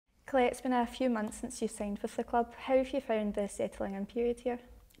Colette, it's been a few months since you signed with the club. How have you found the settling in period here?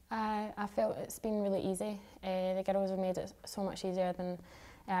 I felt it's been really easy. The girls have made it so much easier than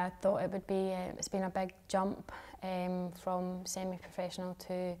I thought it would be. It's been a big jump from semi-professional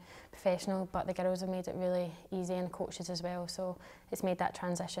to professional, but the girls have made it really easy, and the coaches as well, so it's made that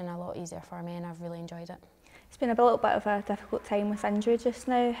transition a lot easier for me, and I've really enjoyed it. It's been a little bit of a difficult time with injury just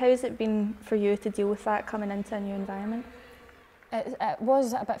now. How has it been for you to deal with that coming into a new environment? It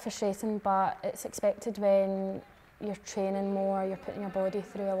was a bit frustrating, but it's expected when you're training more, you're putting your body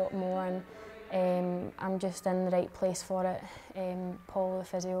through a lot more, and I'm just in the right place for it. Paul, the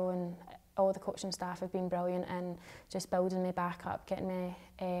physio, and all the coaching staff have been brilliant in just building me back up, getting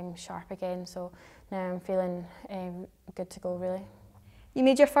me sharp again, so now I'm feeling good to go, really. You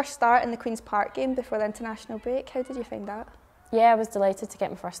made your first start in the Queen's Park game before the international break. How did you find that? Yeah, I was delighted to get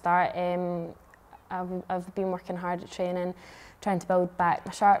my first start. I've been working hard at training, trying to build back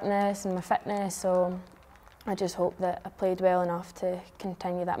my sharpness and my fitness, so I just hope that I played well enough to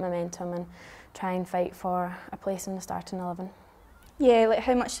continue that momentum and try and fight for a place in the starting 11. Yeah, like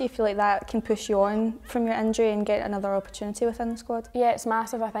how much do you feel like that can push you on from your injury and get another opportunity within the squad? Yeah, it's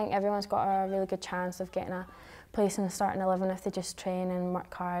massive. I think everyone's got a really good chance of getting a place in the starting 11 if they just train and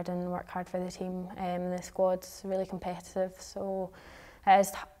work hard for the team. The squad's really competitive, so it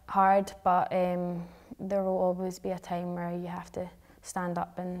is hard, but there will always be a time where you have to stand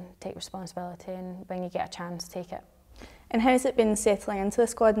up and take responsibility, and when you get a chance, take it. And how has it been settling into the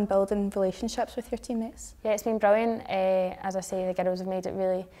squad and building relationships with your teammates? Yeah, it's been brilliant. As I say, the girls have made it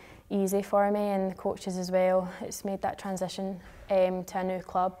really easy for me, and the coaches as well. It's made that transition to a new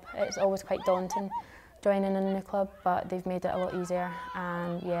club. It's always quite daunting joining a new club, but they've made it a lot easier,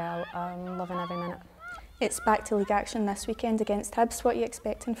 and yeah, I'm loving every minute. It's back to league action this weekend against Hibs. What are you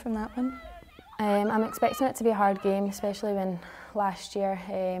expecting from that one? I'm expecting it to be a hard game, especially when last year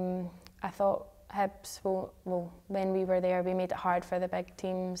I thought Hibs, when we were there, we made it hard for the big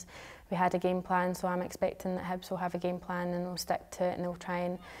teams. We had a game plan, so I'm expecting that Hibs will have a game plan and they'll stick to it, and they'll try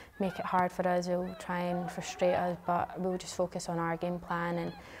and make it hard for us, they'll try and frustrate us, but we'll just focus on our game plan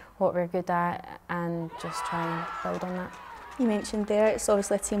and what we're good at and just try and build on that. You mentioned there, it's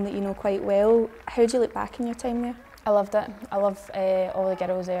obviously a team that you know quite well. How do you look back in your time there? I loved it. I love all the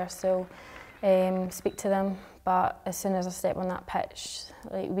girls there, so speak to them, but as soon as I step on that pitch,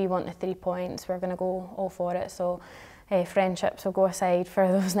 like, we want the 3 points, we're going to go all for it, so friendships will go aside for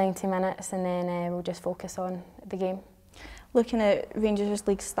those 90 minutes, and then we'll just focus on the game. Looking at Rangers'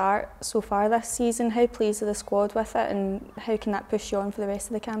 league start so far this season, how pleased are the squad with it, and how can that push you on for the rest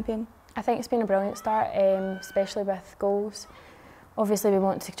of the campaign? I think it's been a brilliant start, especially with goals. Obviously we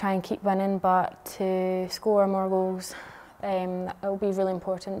want to try and keep winning, but to score more goals, it will be really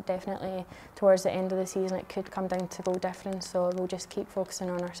important. Definitely towards the end of the season it could come down to goal difference, so we'll just keep focusing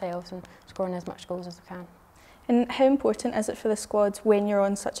on ourselves and scoring as much goals as we can. And how important is it for the squad when you're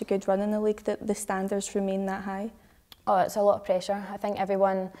on such a good run in the league that the standards remain that high? Oh, it's a lot of pressure. I think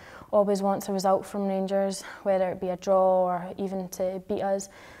everyone always wants a result from Rangers, whether it be a draw or even to beat us,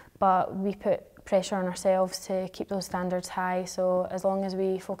 but we put pressure on ourselves to keep those standards high, so as long as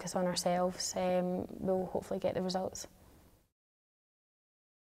we focus on ourselves, we'll hopefully get the results.